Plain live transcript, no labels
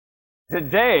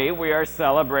Today we are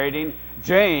celebrating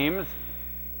James.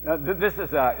 This is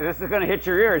going to hit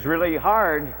your ears really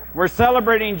hard. We're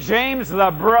celebrating James, the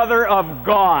brother of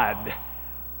God.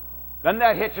 Doesn't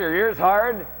that hit your ears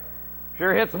hard?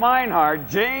 Sure hits mine hard.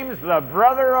 James, the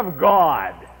brother of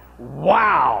God.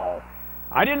 Wow!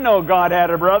 I didn't know God had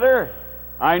a brother.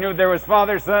 I knew there was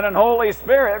Father, Son, and Holy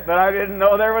Spirit, but I didn't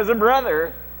know there was a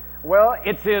brother. Well,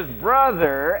 it's his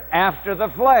brother after the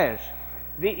flesh.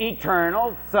 The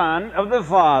eternal Son of the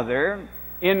Father,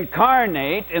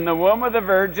 incarnate in the womb of the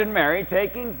Virgin Mary,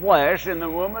 taking flesh in the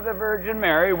womb of the Virgin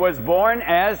Mary, was born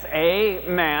as a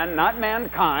man, not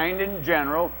mankind in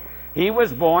general. He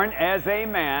was born as a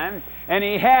man, and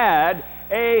he had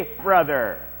a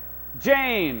brother,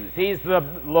 James. He's the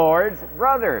Lord's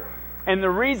brother. And the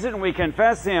reason we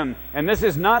confess him, and this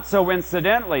is not so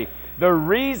incidentally, the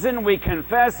reason we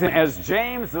confess him as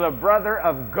James, the brother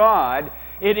of God,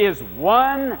 it is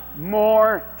one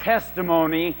more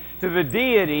testimony to the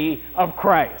deity of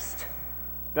Christ.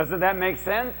 Doesn't that make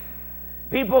sense?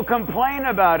 People complain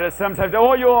about us sometimes.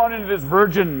 Oh, you're on into this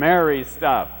Virgin Mary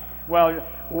stuff. Well,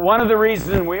 one of the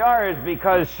reasons we are is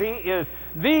because she is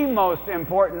the most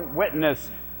important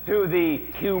witness to the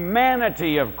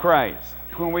humanity of Christ.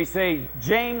 When we say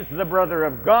James, the brother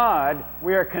of God,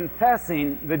 we are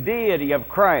confessing the deity of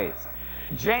Christ.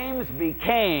 James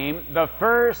became the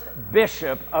first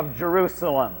bishop of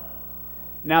Jerusalem.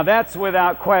 Now that's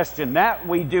without question. That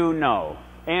we do know.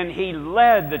 And he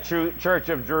led the church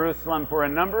of Jerusalem for a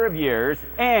number of years,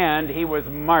 and he was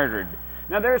martyred.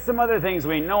 Now there's some other things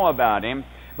we know about him,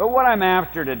 but what I'm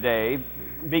after today,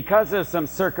 because of some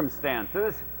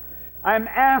circumstances, I'm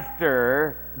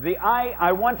after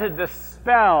I want to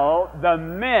dispel the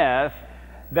myth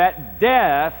that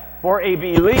death for a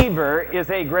believer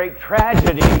is a great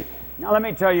tragedy. Now let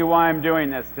me tell you why I'm doing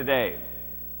this today.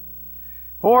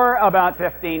 For about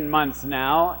 15 months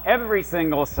now, every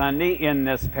single Sunday in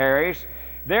this parish,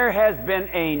 there has been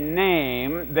a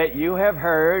name that you have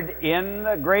heard in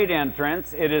the great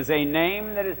entrance. It is a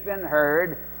name that has been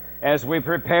heard as we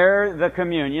prepare the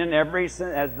communion,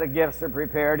 as the gifts are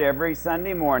prepared every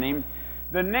Sunday morning.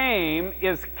 The name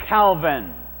is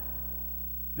Calvin.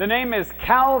 The name is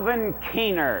Calvin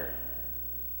Keener.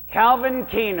 Calvin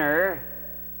Keener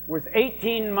was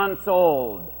 18 months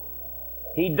old.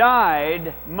 He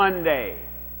died Monday.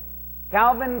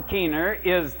 Calvin Keener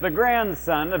is the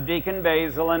grandson of Deacon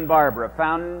Basil and Barbara,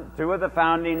 two of the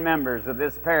founding members of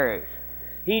this parish.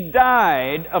 He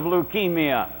died of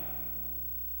leukemia.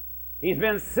 He's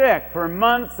been sick for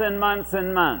months and months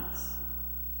and months.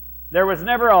 There was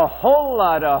never a whole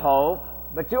lot of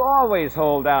hope, but you always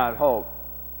hold out hope.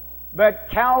 But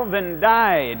Calvin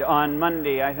died on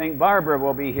Monday. I think Barbara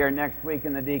will be here next week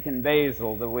and the Deacon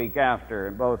Basil the week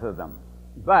after, both of them.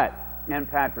 And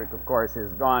Patrick, of course,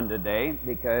 is gone today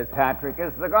because Patrick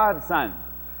is the godson.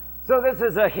 So this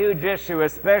is a huge issue,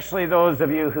 especially those of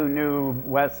you who knew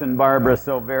Wes and Barbara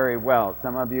so very well.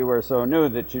 Some of you are so new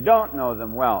that you don't know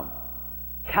them well.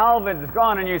 Calvin's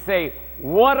gone, and you say,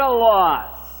 what a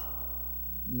loss.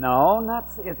 No,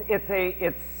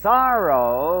 it's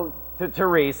sorrow to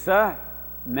Teresa.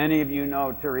 Many of you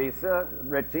know Teresa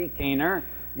Ritchie Keener.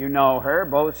 You know her.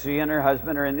 Both she and her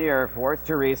husband are in the Air Force.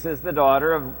 Teresa is the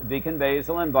daughter of Deacon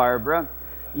Basil and Barbara.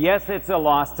 Yes, it's a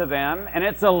loss to them, and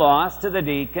it's a loss to the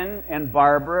deacon and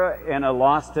Barbara, and a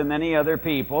loss to many other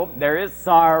people. There is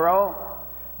sorrow.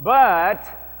 But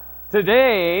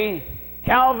today,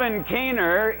 Calvin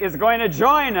Keener is going to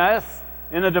join us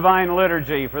in the Divine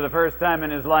Liturgy for the first time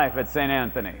in his life at St.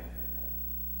 Anthony.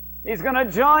 He's going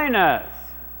to join us.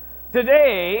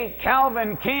 Today,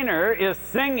 Calvin Keener is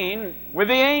singing with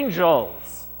the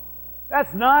angels.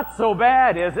 That's not so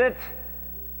bad, is it?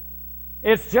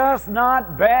 It's just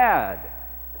not bad.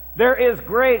 There is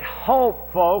great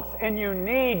hope, folks, and you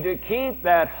need to keep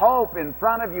that hope in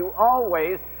front of you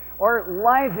always, or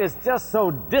life is just so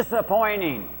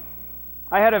disappointing.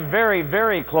 I had a very,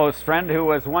 very close friend who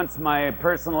was once my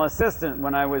personal assistant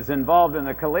when I was involved in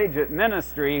the collegiate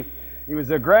ministry. He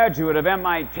was a graduate of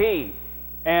MIT.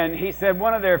 And he said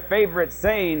one of their favorite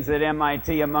sayings at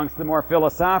MIT, amongst the more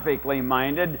philosophically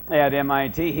minded at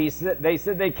MIT, they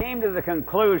said they came to the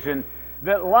conclusion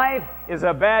that life is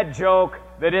a bad joke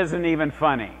that isn't even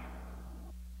funny.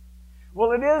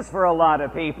 Well, it is for a lot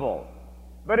of people.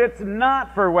 But it's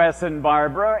not for Wes and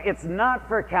Barbara. It's not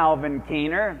for Calvin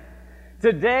Keener.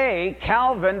 Today,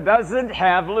 Calvin doesn't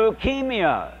have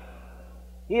leukemia.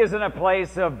 He is in a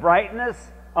place of brightness,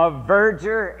 of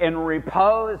verdure and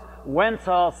repose, whence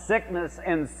all sickness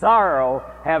and sorrow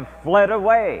have fled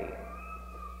away.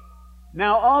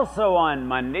 Now, also on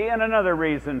Monday, and another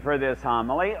reason for this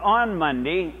homily, on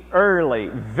Monday, early,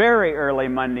 very early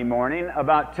Monday morning,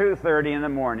 about 2:30 in the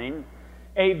morning,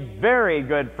 a very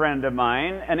good friend of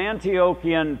mine, an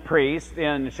Antiochian priest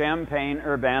in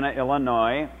Champaign-Urbana,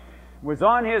 Illinois, was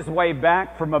on his way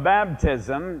back from a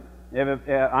baptism.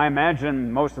 I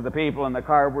imagine most of the people in the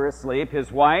car were asleep.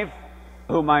 His wife,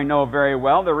 whom I know very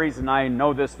well, the reason I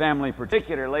know this family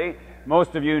particularly,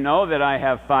 most of you know that I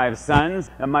have 5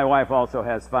 sons, and my wife also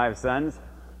has 5 sons.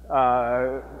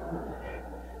 But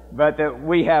that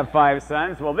we have 5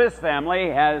 sons. Well, this family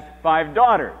has 5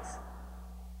 daughters.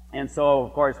 And so,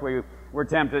 of course, we were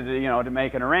tempted to, to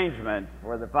make an arrangement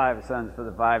for the 5 sons for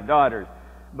the 5 daughters.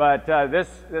 But this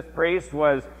priest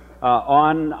was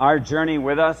on our journey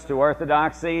with us to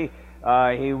Orthodoxy.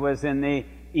 He was in the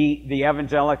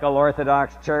Evangelical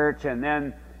Orthodox Church, and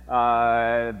then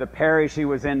the parish he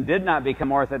was in did not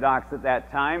become Orthodox at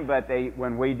that time, but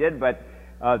when we did. But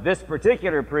this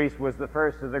particular priest was the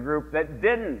first of the group that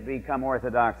didn't become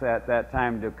Orthodox at that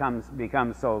time to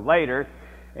become so later.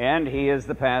 And he is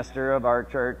the pastor of our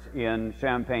church in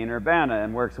Champaign-Urbana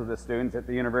and works with the students at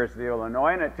the University of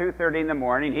Illinois. And at 2:30 in the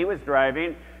morning, he was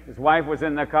driving. His wife was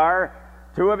in the car,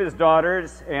 2 of his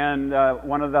daughters, and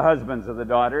one of the husbands of the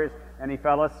daughters, and he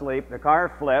fell asleep. The car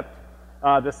flipped.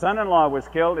 The son-in-law was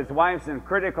killed. His wife's in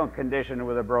critical condition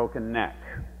with a broken neck.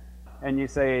 And you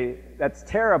say, that's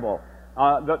terrible.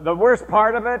 The worst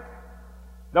part of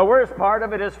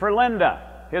it is for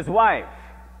Linda, his wife,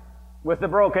 with the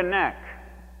broken neck.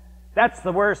 That's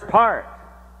the worst part.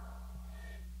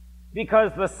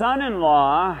 Because the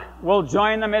son-in-law will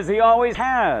join them as he always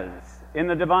has in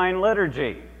the divine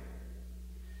liturgy.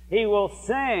 He will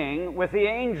sing with the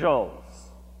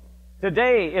angels.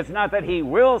 Today, it's not that he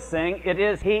will sing, it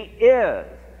is he is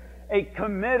a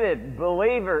committed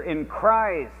believer in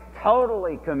Christ,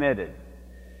 totally committed.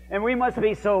 And we must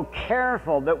be so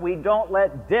careful that we don't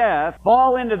let death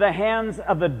fall into the hands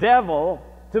of the devil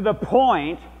to the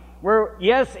point where,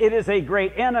 yes, it is a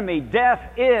great enemy. Death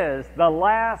is the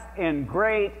last and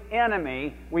great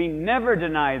enemy. We never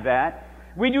deny that.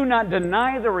 We do not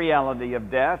deny the reality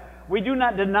of death. We do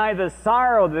not deny the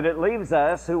sorrow that it leaves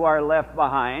us who are left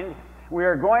behind. We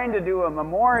are going to do a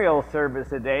memorial service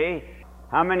today.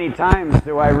 How many times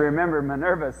do I remember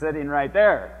Minerva sitting right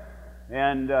there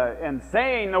and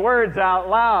saying the words out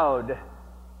loud,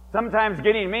 sometimes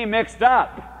getting me mixed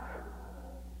up.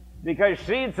 Because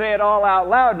she'd say it all out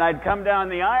loud, and I'd come down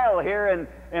the aisle here,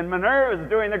 and Minerva was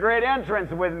doing the great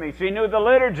entrance with me. She knew the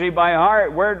liturgy by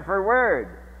heart, word for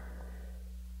word.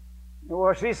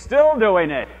 Well, she's still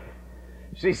doing it.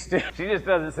 She just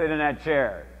doesn't sit in that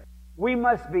chair. We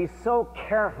must be so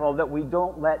careful that we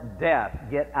don't let death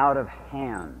get out of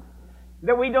hand,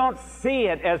 that we don't see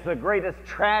it as the greatest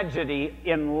tragedy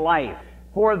in life.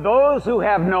 For those who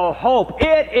have no hope,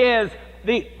 it is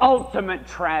the ultimate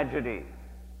tragedy.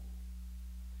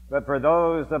 But for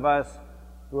those of us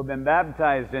who have been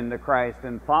baptized into Christ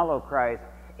and follow Christ,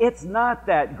 it's not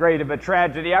that great of a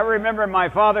tragedy. I remember my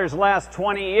father's last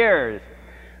 20 years.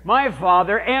 My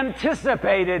father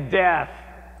anticipated death.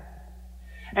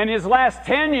 And his last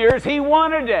 10 years, he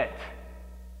wanted it.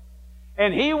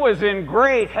 And he was in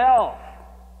great health.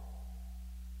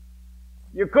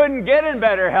 You couldn't get in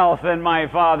better health than my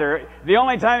father. The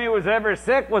only time he was ever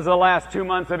sick was the last 2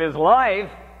 months of his life,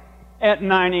 at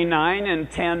 99 and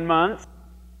 10 months.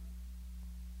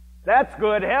 That's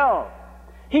good health.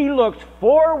 He looked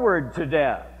forward to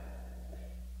death.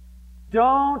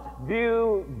 Don't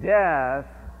view death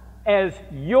as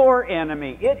your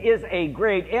enemy. It is a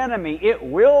great enemy. It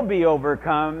will be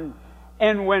overcome.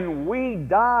 And when we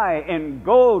die and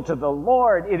go to the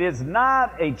Lord, it is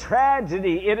not a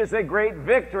tragedy. It is a great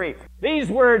victory. These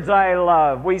words I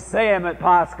love. We say them at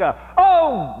Pascha.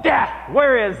 Oh, death,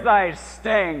 where is thy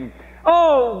sting?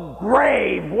 Oh,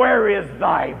 grave, where is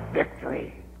thy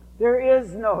victory? There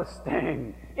is no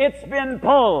sting. It's been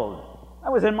pulled. I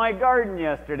was in my garden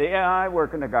yesterday. Yeah, I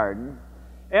work in a garden.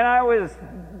 And I was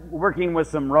working with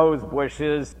some rose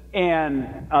bushes,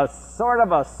 and a sort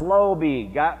of a slow bee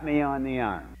got me on the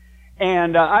arm.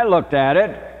 And I looked at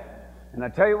it, and I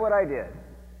tell you what I did.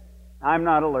 I'm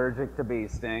not allergic to bee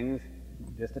stings,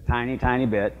 just a tiny, tiny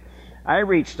bit. I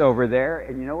reached over there,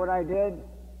 and you know what I did?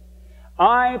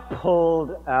 I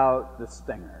pulled out the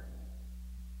stinger.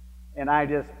 And I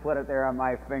just put it there on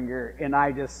my finger, and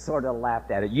I just sort of laughed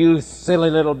at it. You silly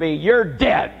little bee, you're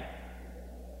dead.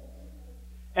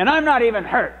 And I'm not even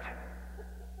hurt.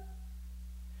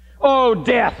 Oh,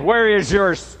 death, where is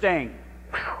your sting?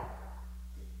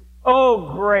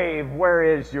 Oh, grave,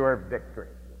 where is your victory?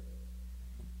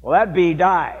 Well, that bee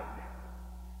died.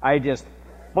 I just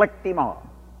flicked him off.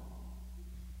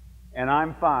 and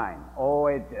I'm fine. Oh,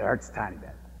 it hurts a tiny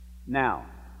bit. Now,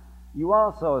 you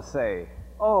also say,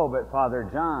 oh, but Father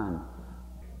John,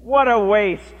 what a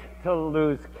waste to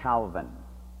lose Calvin.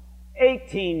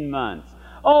 18 months.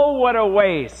 Oh, what a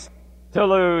waste to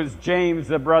lose James,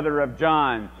 the brother of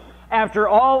John. After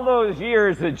all those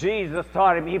years that Jesus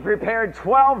taught him, he prepared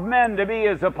 12 men to be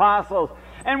his apostles.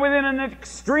 And within an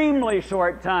extremely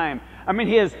short time, I mean,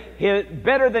 he is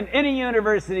better than any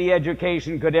university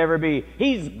education could ever be.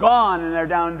 He's gone and they're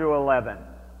down to 11.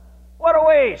 What a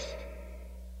waste!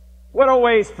 What a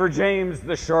waste for James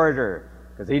the Shorter,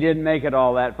 because he didn't make it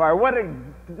all that far. What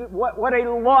a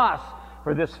loss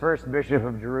for this first bishop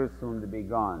of Jerusalem to be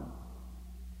gone.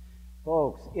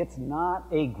 Folks, it's not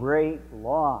a great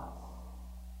loss.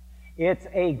 It's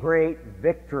a great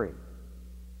victory.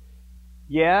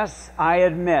 Yes, I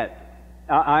admit,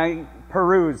 I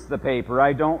peruse the paper.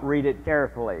 I don't read it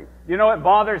carefully. You know what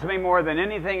bothers me more than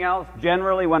anything else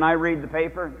generally when I read the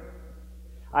paper?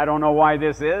 I don't know why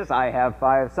this is. I have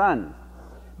 5 sons.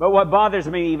 But what bothers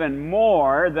me even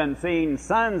more than seeing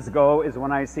sons go is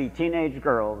when I see teenage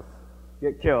girls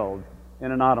get killed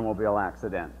in an automobile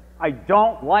accident. I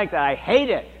don't like that. I hate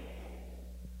it.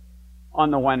 On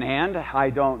the one hand, I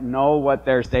don't know what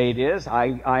their state is.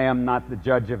 I am not the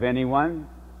judge of anyone.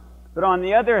 But on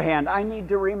the other hand, I need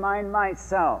to remind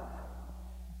myself,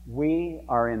 we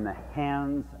are in the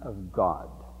hands of God.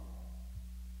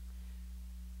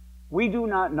 We do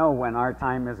not know when our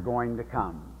time is going to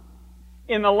come.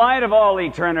 In the light of all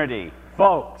eternity,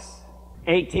 folks,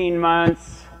 18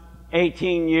 months,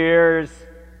 18 years,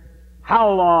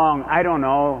 how long? I don't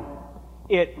know.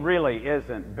 It really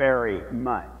isn't very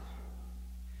much.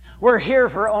 We're here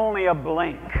for only a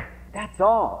blink. That's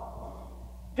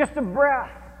all. Just a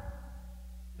breath.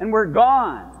 And we're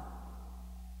gone.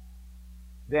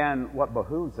 Then what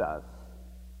behooves us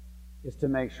is to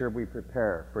make sure we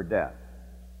prepare for death.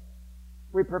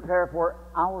 We prepare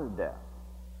for our death.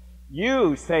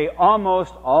 You say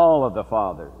almost all of the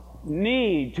fathers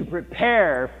need to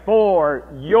prepare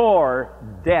for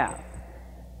your death.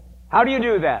 How do you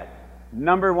do that?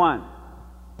 Number 1,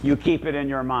 you keep it in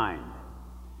your mind.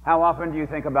 How often do you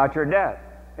think about your death?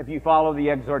 If you follow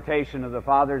the exhortation of the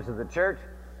fathers of the church,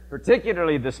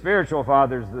 particularly the spiritual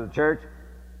fathers of the church,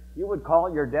 you would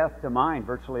call your death to mind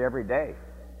virtually every day.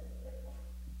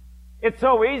 It's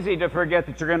so easy to forget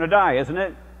that you're going to die, isn't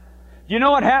it? Do you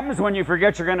know what happens when you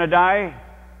forget you're going to die?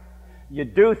 You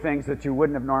do things that you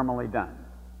wouldn't have normally done.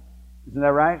 Isn't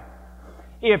that right?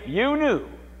 If you knew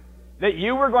that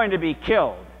you were going to be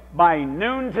killed by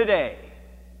noon today,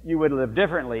 you would live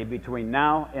differently between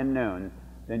now and noon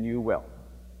than you will.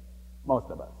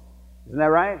 Most of us. Isn't that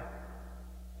right?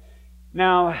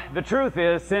 Now, the truth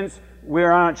is, since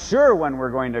we're not sure when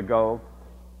we're going to go,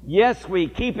 yes, we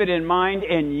keep it in mind,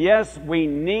 and yes, we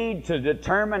need to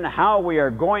determine how we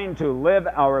are going to live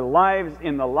our lives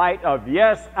in the light of,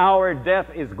 yes, our death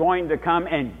is going to come,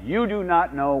 and you do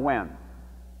not know when.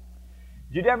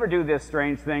 Did you ever do this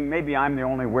strange thing? Maybe I'm the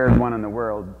only weird one in the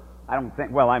world. I don't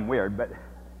think, well, I'm weird, but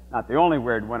not the only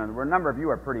weird one in the world. A number of you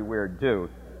are pretty weird, too.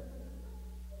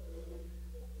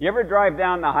 You ever drive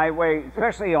down the highway,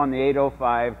 especially on the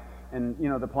 805, and, you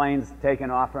know, the plane's taking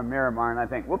off from Miramar, and I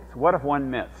think, whoops, what if one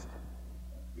missed?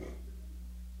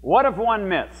 What if one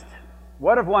missed?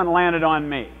 What if one landed on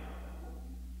me?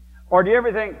 Or do you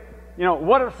ever think, you know,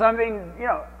 what if something, you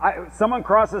know, someone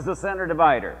crosses the center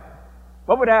divider?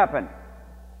 What would happen?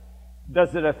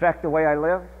 Does it affect the way I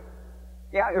live?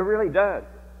 Yeah, it really does.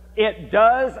 It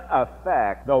does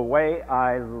affect the way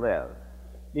I live,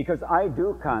 because I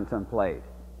do contemplate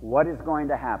what is going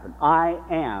to happen. I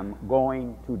am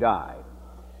going to die.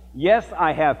 Yes,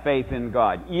 I have faith in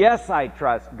God. Yes, I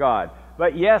trust God.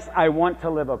 But yes, I want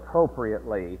to live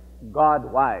appropriately,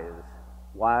 God-wise,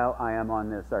 while I am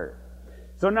on this earth.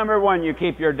 So number 1, you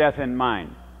keep your death in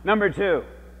mind. Number 2,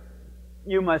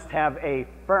 you must have a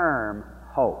firm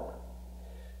hope.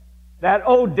 That,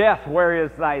 "O death, where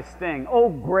is thy sting? O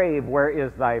grave, where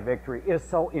is thy victory?" is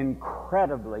so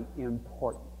incredibly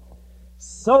important.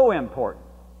 So important.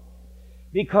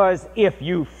 Because if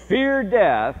you fear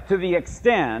death to the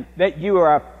extent that you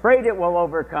are afraid it will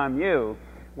overcome you,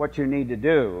 what you need to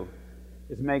do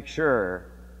is make sure,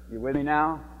 you with me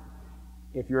now?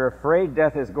 If you're afraid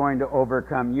death is going to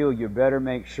overcome you, you better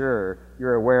make sure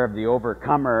you're aware of the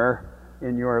overcomer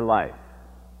in your life.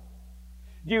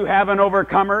 Do you have an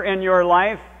overcomer in your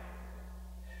life?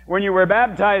 When you were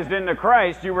baptized into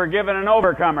Christ, you were given an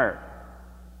overcomer.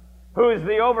 Who is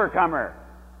the overcomer?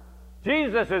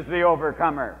 Jesus is the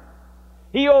overcomer.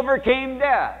 He overcame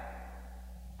death.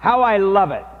 How I love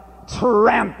it.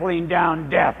 Trampling down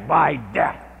death by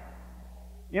death.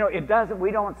 You know, it doesn't,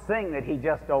 we don't sing that he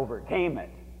just overcame it.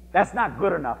 That's not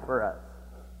good enough for us.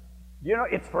 You know,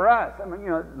 it's for us. I mean, you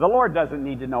know, the Lord doesn't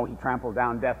need to know he trampled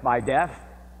down death by death.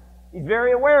 He's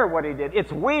very aware of what he did.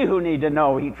 It's we who need to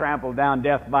know he trampled down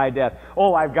death by death.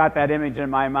 Oh, I've got that image in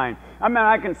my mind. I mean,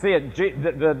 I can see it,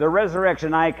 the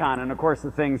resurrection icon, and of course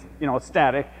the thing's, you know,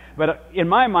 static, but in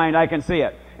my mind I can see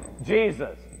it.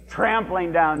 Jesus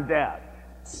trampling down death,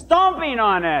 stomping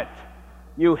on it.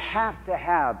 You have to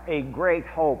have a great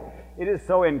hope. It is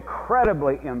so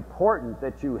incredibly important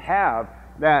that you have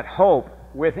that hope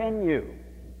within you.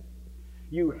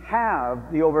 You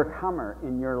have the overcomer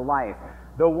in your life.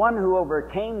 The one who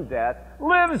overcame death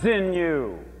lives in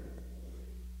you.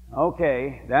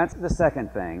 Okay, that's the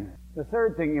second thing. The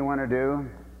third thing you want to do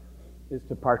is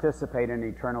to participate in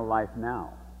eternal life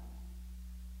now.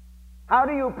 How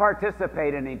do you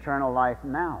participate in eternal life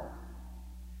now?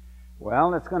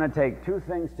 Well, it's going to take two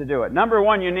things to do it. Number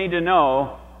one, you need to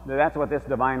know that that's what this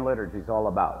divine liturgy is all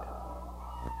about.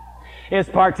 It's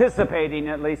participating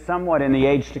at least somewhat in the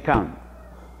age to come.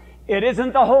 It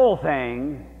isn't the whole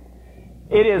thing.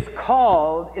 It is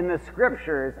called in the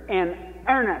Scriptures an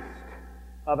earnest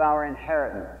of our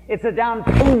inheritance. It's a down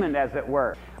payment, as it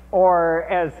were.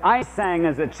 Or as I sang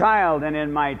as a child and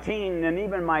in my teen and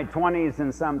even my 20s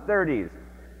and some 30s,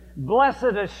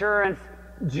 blessed assurance,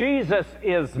 Jesus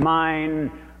is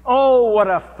mine. Oh, what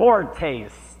a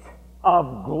foretaste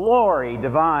of glory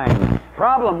divine.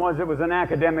 Problem was, it was an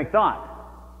academic thought.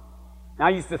 I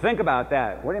used to think about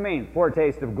that. What do you mean,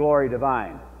 foretaste of glory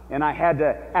divine? And I had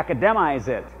to academize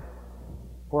it.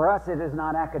 For us, it is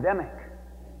not academic.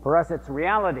 For us, it's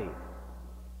reality.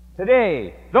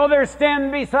 Today, though there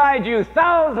stand beside you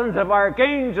thousands of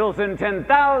archangels and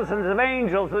 10,000s of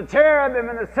angels, the cherubim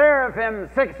and the seraphim,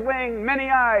 six-winged,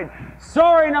 many-eyed,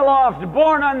 soaring aloft,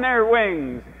 borne on their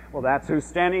wings. Well, that's who's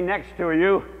standing next to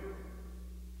you.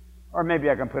 Or maybe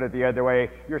I can put it the other way.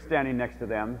 You're standing next to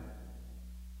them.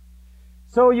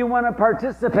 So you want to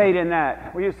participate in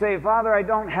that. Well, you say, Father, I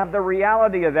don't have the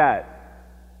reality of that.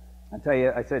 I'll tell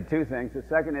you, I said two things. The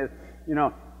second is, you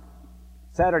know,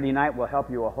 Saturday night will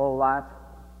help you a whole lot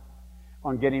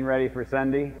on getting ready for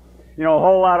Sunday. You know, a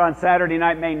whole lot on Saturday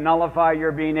night may nullify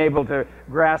your being able to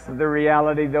grasp the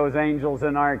reality of those angels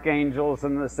and archangels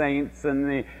and the saints and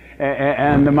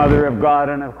the Mother of God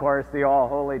and, of course, the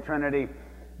All-Holy Trinity,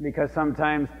 because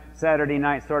sometimes Saturday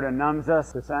night sort of numbs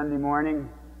us to Sunday morning.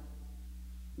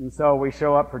 And so we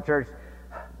show up for church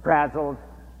frazzled,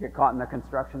 get caught in the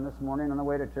construction this morning on the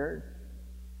way to church.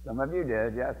 Some of you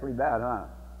did. Yeah, it's pretty bad, huh?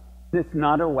 It's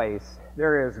not a waste.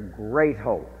 There is great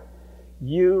hope.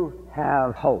 You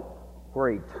have hope for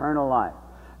eternal life.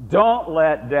 Don't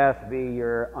let death be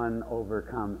your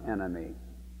unovercome enemy.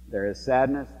 There is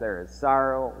sadness, there is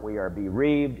sorrow, we are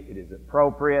bereaved, it is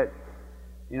appropriate.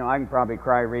 You know, I can probably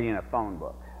cry reading a phone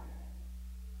book.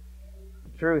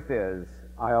 The truth is,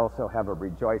 I also have a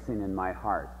rejoicing in my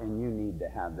heart, and you need to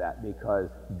have that, because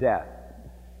death,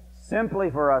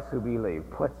 simply for us who believe,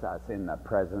 puts us in the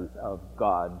presence of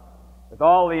God with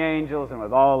all the angels and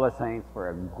with all the saints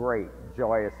for a great,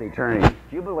 joyous eternity.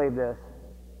 Do you believe this?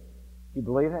 Do you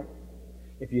believe it?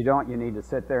 If you don't, you need to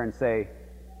sit there and say,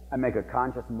 I make a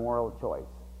conscious moral choice.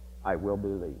 I will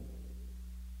believe.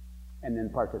 And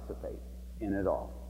then participate in it all.